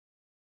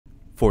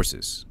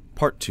Forces,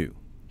 Part 2.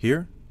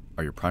 Here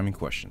are your priming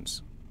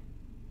questions.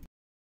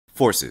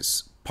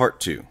 Forces, Part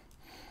 2.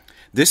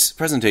 This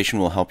presentation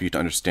will help you to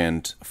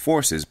understand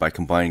forces by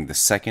combining the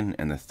second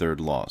and the third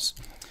laws.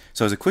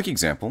 So as a quick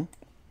example,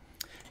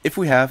 if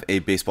we have a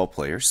baseball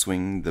player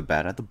swing the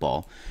bat at the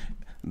ball,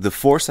 the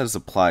force that is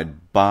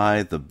applied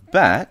by the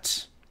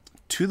bat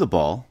to the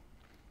ball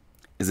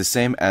is the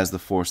same as the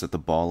force that the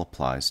ball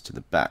applies to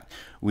the bat.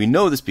 We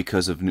know this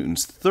because of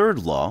Newton's third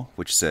law,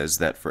 which says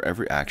that for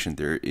every action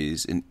there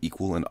is an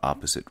equal and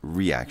opposite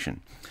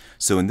reaction.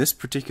 So in this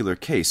particular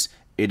case,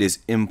 it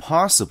is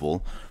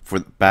impossible for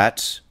the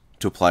bat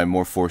to apply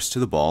more force to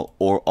the ball,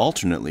 or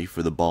alternately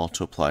for the ball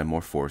to apply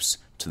more force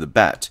to the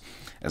bat,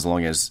 as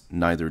long as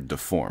neither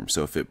deform.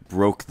 So if it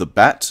broke the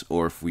bat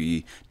or if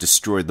we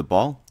destroyed the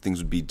ball, things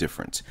would be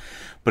different.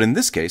 But in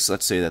this case,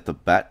 let's say that the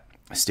bat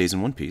stays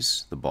in one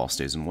piece, the ball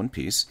stays in one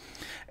piece,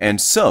 and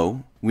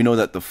so we know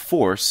that the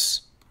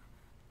force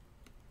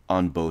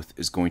on both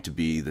is going to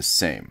be the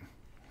same.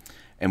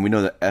 And we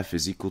know that F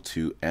is equal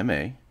to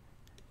ma.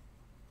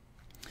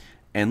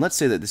 And let's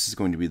say that this is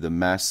going to be the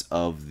mass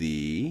of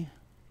the,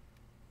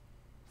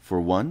 for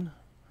one,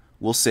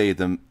 we'll say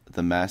the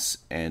mass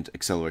and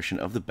acceleration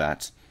of the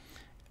bat,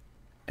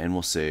 and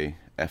we'll say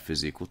F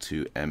is equal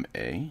to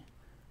ma,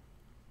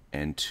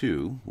 and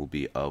 2 will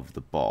be of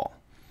the ball.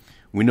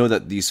 We know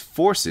that these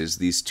forces,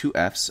 these two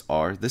F's,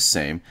 are the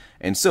same,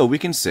 and so we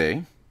can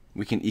say,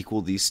 we can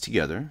equal these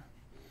together.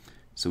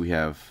 So we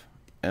have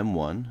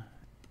m1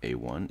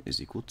 a1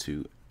 is equal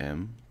to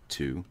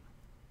m2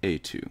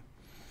 a2.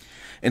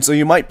 And so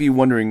you might be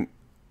wondering,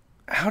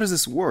 how does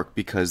this work?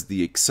 Because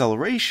the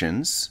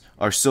accelerations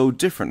are so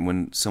different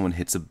when someone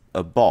hits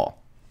a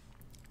ball.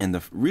 And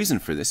the reason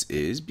for this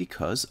is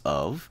because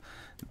of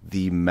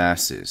the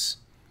masses.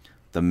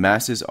 The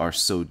masses are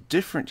so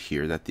different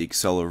here that the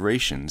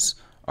accelerations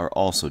are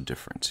also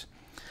different.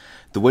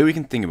 The way we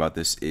can think about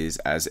this is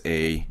as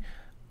a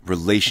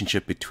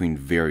relationship between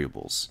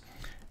variables.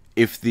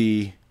 If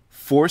the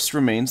force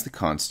remains the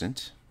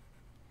constant,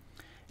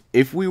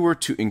 if we were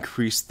to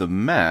increase the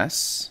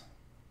mass,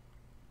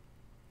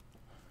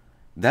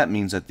 that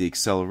means that the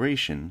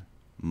acceleration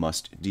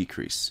must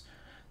decrease.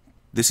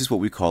 This is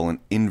what we call an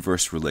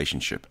inverse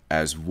relationship.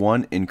 As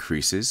one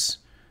increases,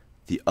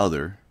 the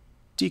other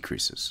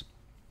decreases.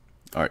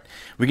 All right,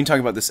 we can talk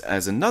about this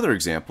as another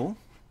example.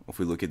 If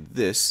we look at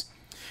this,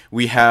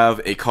 we have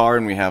a car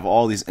and we have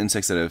all these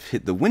insects that have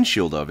hit the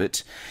windshield of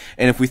it.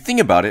 And if we think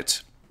about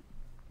it,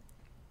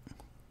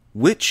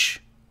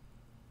 which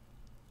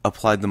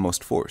applied the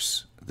most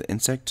force, the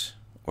insect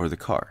or the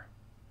car?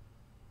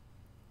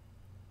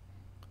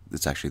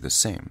 It's actually the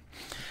same.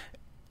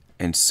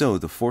 And so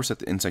the force that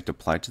the insect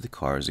applied to the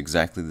car is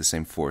exactly the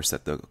same force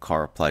that the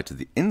car applied to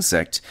the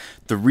insect.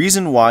 The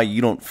reason why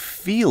you don't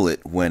feel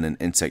it when an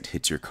insect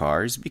hits your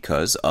car is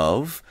because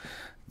of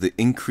the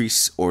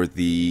increase or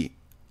the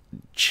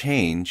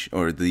change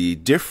or the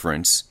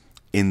difference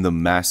in the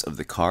mass of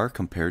the car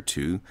compared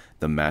to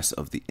the mass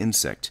of the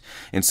insect.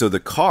 And so the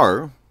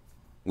car,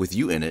 with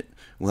you in it,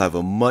 will have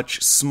a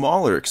much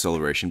smaller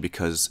acceleration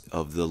because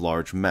of the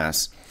large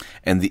mass,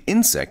 and the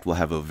insect will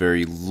have a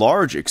very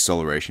large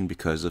acceleration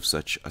because of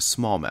such a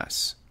small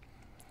mass.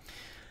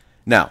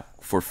 Now,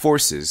 for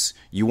forces,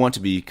 you want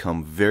to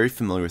become very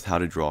familiar with how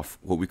to draw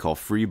what we call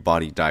free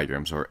body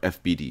diagrams, or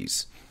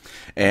FBDs.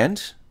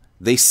 And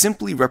they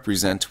simply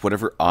represent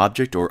whatever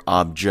object or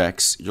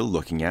objects you're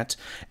looking at,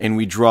 and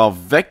we draw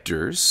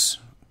vectors,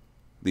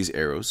 these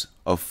arrows,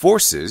 of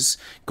forces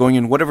going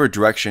in whatever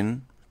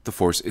direction the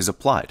force is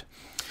applied.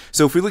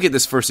 So if we look at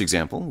this first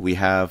example, we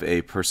have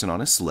a person on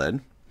a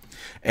sled,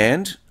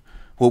 and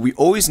what we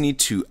always need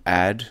to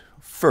add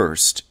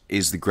first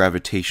is the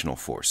gravitational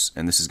force,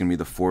 and this is going to be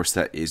the force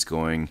that is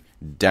going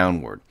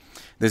downward.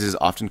 This is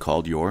often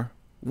called your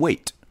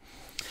weight.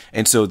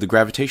 And so the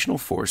gravitational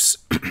force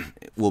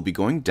will be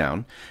going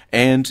down,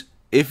 and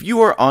if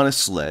you are on a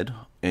sled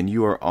and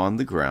you are on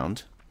the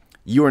ground,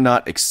 you are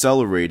not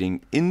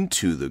accelerating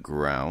into the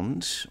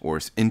ground or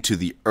into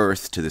the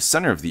earth, to the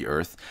center of the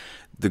earth.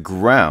 The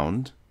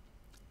ground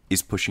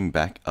is pushing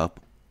back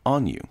up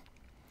on you.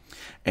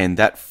 And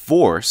that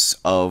force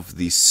of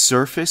the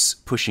surface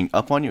pushing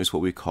up on you is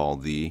what we call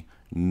the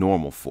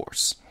normal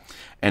force.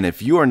 And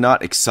if you are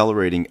not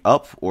accelerating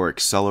up or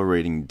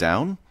accelerating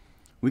down,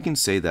 we can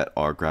say that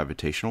our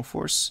gravitational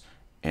force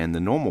and the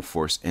normal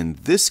force in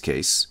this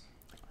case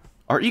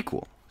are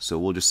equal. So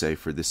we'll just say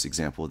for this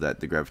example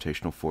that the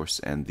gravitational force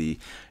and the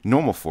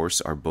normal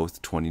force are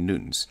both 20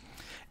 newtons.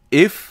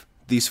 If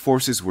these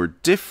forces were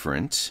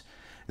different,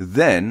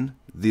 then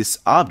this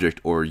object,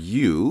 or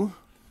you,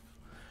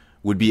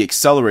 would be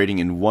accelerating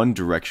in one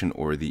direction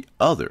or the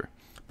other.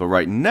 But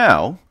right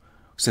now,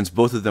 since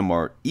both of them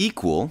are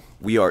equal,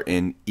 we are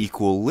in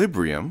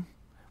equilibrium.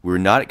 We're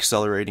not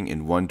accelerating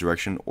in one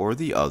direction or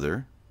the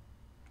other.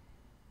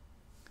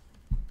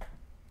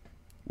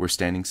 We're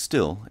standing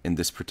still in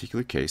this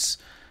particular case.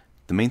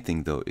 The main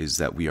thing, though, is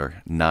that we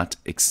are not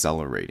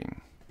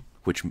accelerating,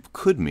 which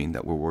could mean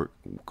that we're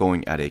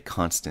going at a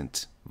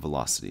constant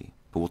velocity.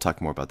 But we'll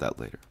talk more about that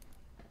later.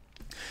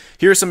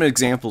 Here are some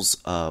examples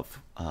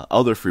of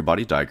other free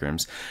body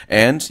diagrams,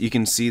 and you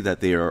can see that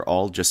they are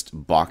all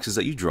just boxes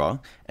that you draw,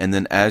 and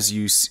then as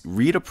you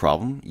read a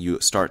problem, you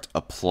start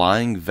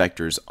applying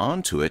vectors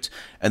onto it,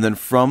 and then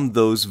from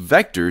those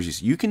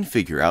vectors, you can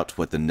figure out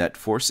what the net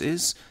force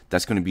is.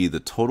 That's going to be the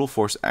total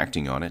force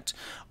acting on it,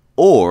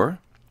 or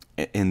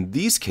in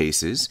these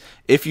cases,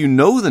 if you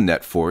know the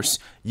net force,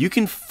 you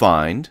can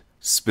find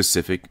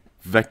specific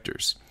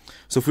vectors.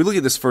 So if we look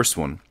at this first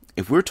one,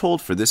 if we're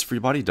told for this free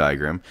body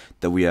diagram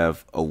that we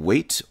have a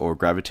weight or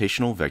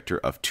gravitational vector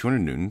of 200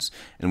 newtons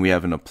and we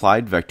have an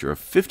applied vector of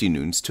 50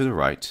 newtons to the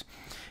right,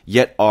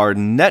 yet our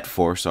net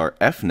force, our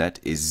F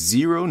net, is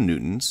 0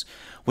 newtons,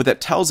 what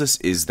that tells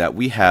us is that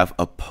we have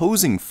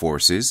opposing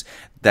forces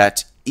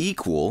that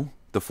equal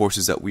the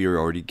forces that we are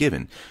already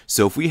given.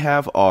 So if we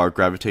have our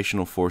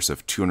gravitational force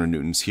of 200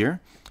 newtons here,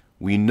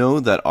 we know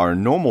that our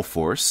normal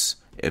force,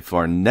 if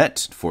our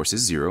net force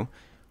is 0,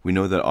 we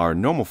know that our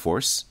normal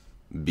force,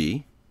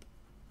 B,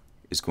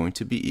 is going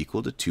to be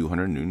equal to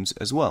 200 newtons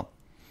as well.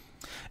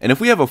 And if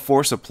we have a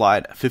force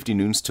applied 50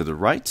 newtons to the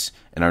right,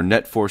 and our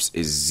net force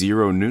is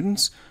 0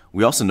 newtons,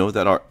 we also know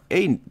that our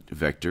A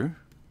vector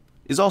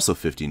is also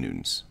 50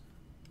 newtons.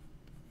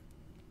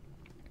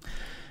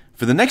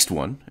 For the next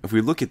one, if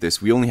we look at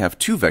this, we only have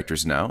 2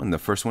 vectors now, and the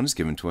first one is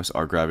given to us.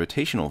 Our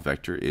gravitational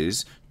vector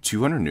is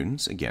 200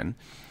 newtons again,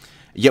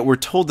 yet we're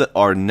told that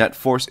our net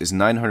force is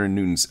 900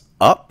 newtons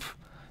up.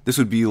 This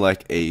would be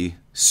like a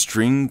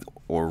string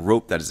or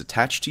rope that is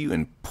attached to you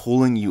and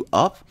pulling you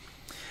up.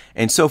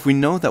 And so if we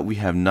know that we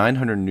have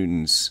 900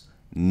 newtons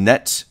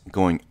net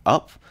going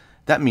up,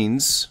 that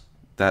means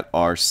that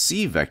our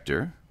C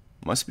vector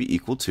must be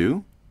equal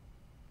to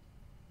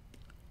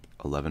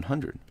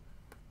 1100.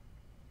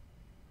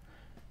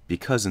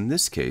 Because in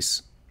this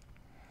case,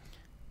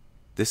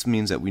 this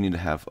means that we need to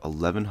have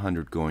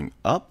 1100 going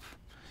up,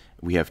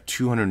 we have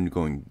 200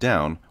 going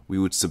down, we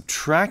would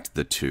subtract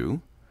the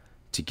 2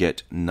 to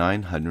get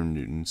 900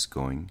 newtons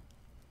going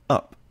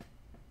up.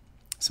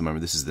 So remember,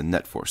 this is the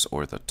net force,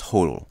 or the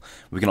total.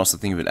 We can also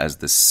think of it as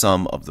the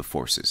sum of the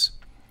forces.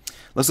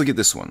 Let's look at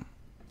this one.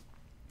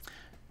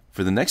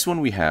 For the next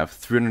one, we have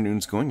 300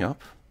 newtons going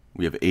up,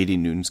 we have 80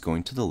 newtons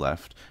going to the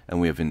left,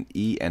 and we have an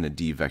E and a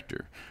D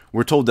vector.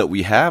 We're told that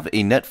we have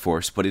a net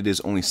force, but it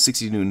is only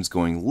 60 newtons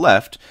going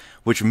left,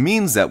 which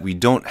means that we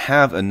don't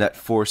have a net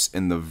force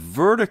in the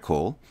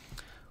vertical,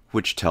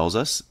 which tells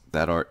us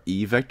that our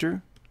E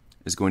vector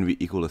is going to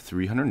be equal to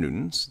 300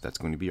 newtons. That's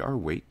going to be our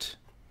weight.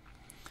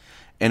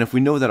 And if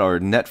we know that our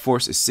net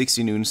force is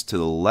 60 newtons to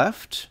the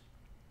left,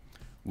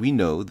 we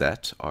know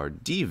that our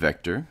D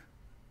vector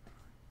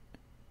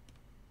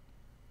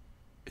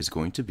is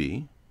going to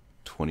be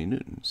 20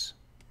 newtons.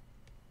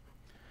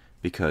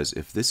 Because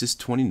if this is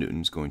 20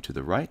 newtons going to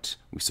the right,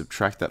 we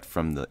subtract that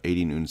from the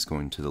 80 newtons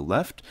going to the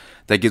left,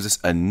 that gives us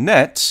a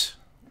net,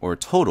 or a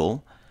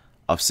total,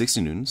 of 60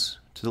 newtons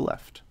to the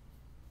left.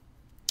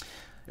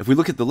 If we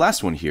look at the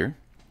last one here,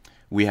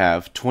 we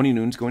have 20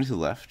 newtons going to the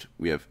left,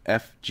 we have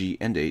F, G,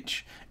 and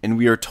H, and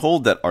we are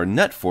told that our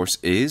net force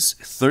is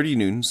 30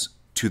 newtons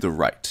to the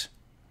right.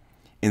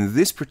 In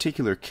this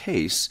particular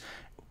case,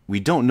 we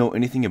don't know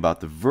anything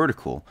about the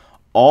vertical.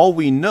 All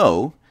we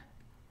know,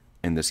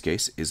 in this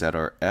case, is that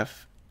our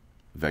F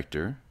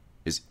vector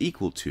is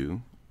equal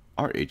to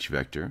our H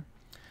vector.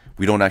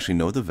 We don't actually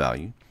know the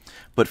value.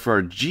 But for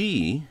our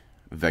G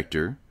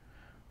vector,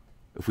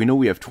 if we know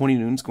we have 20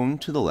 newtons going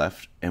to the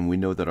left, and we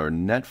know that our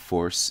net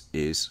force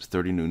is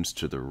 30 newtons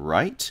to the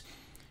right,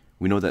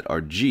 we know that our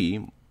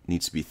G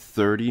needs to be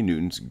 30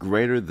 newtons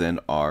greater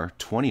than our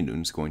 20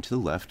 newtons going to the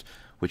left,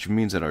 which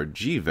means that our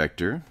G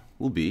vector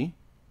will be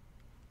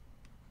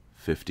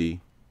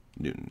 50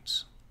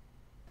 newtons.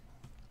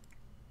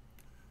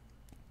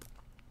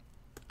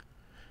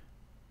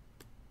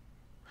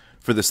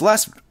 For this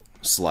last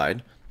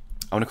slide,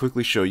 I want to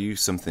quickly show you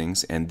some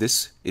things, and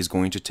this is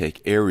going to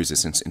take air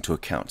resistance into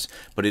account,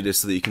 but it is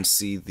so that you can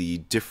see the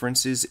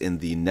differences in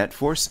the net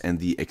force and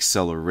the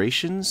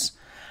accelerations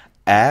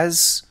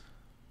as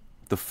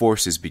the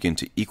forces begin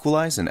to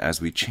equalize and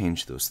as we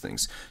change those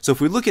things. So if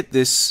we look at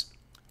this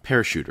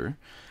parachuter,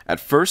 at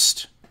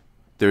first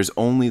there's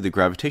only the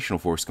gravitational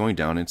force going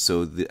down, and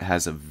so it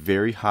has a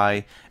very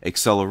high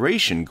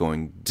acceleration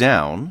going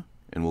down,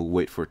 and we'll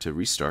wait for it to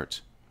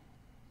restart.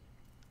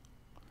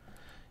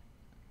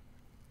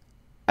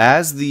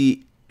 As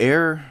the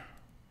air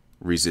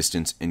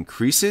resistance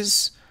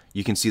increases,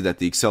 you can see that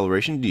the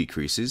acceleration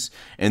decreases,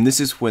 and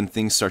this is when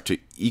things start to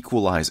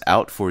equalize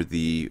out for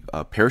the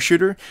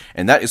parachuter,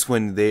 and that is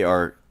when they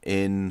are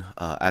in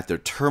at their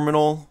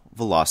terminal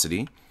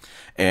velocity,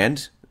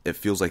 and it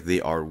feels like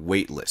they are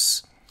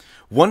weightless.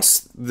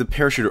 Once the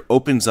parachuter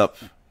opens up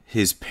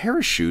his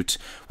parachute,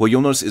 what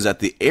you'll notice is that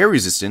the air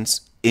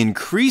resistance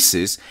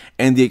increases,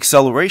 and the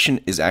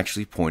acceleration is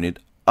actually pointed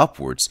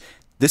upwards.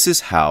 This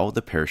is how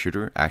the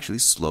parachuter actually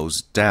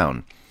slows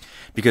down.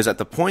 Because at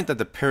the point that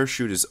the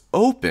parachute is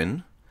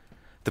open,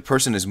 the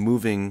person is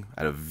moving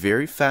at a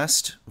very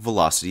fast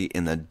velocity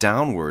in the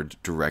downward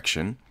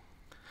direction.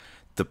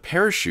 The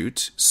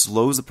parachute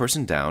slows the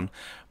person down,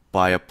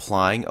 by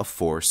applying a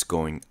force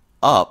going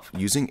up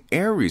using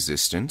air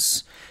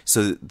resistance,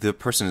 so that the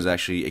person is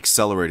actually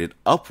accelerated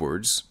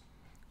upwards,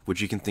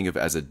 which you can think of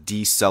as a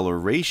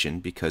deceleration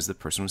because the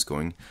person was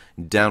going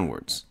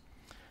downwards.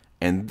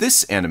 And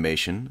this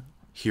animation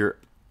here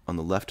on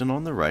the left and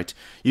on the right,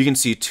 you can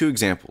see two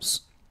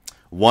examples.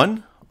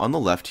 One on the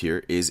left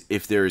here is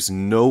if there is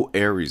no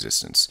air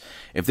resistance.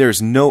 If there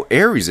is no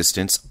air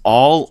resistance,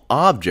 all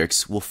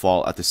objects will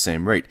fall at the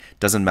same rate.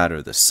 Doesn't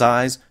matter the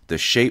size, the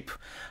shape,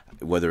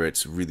 whether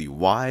it's really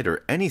wide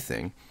or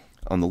anything.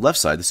 On the left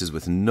side, this is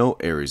with no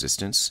air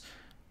resistance.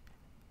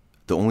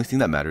 The only thing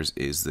that matters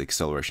is the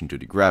acceleration due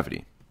to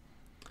gravity.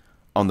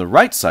 On the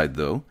right side,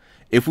 though,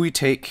 if we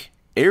take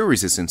air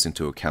resistance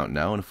into account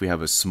now, and if we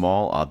have a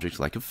small object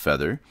like a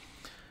feather,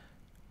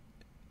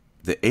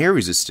 the air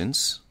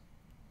resistance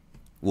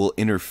will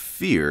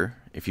interfere,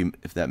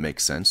 if that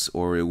makes sense,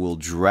 or it will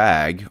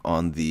drag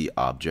on the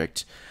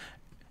object,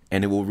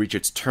 and it will reach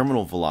its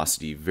terminal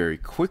velocity very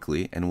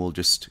quickly and will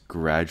just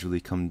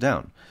gradually come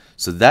down.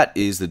 So that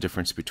is the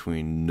difference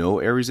between no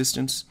air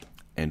resistance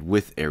and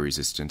with air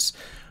resistance.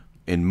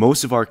 In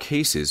most of our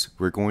cases,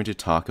 we're going to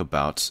talk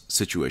about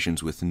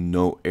situations with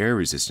no air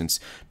resistance,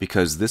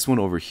 because this one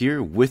over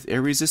here with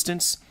air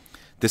resistance,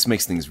 this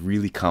makes things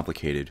really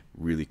complicated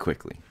really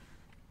quickly.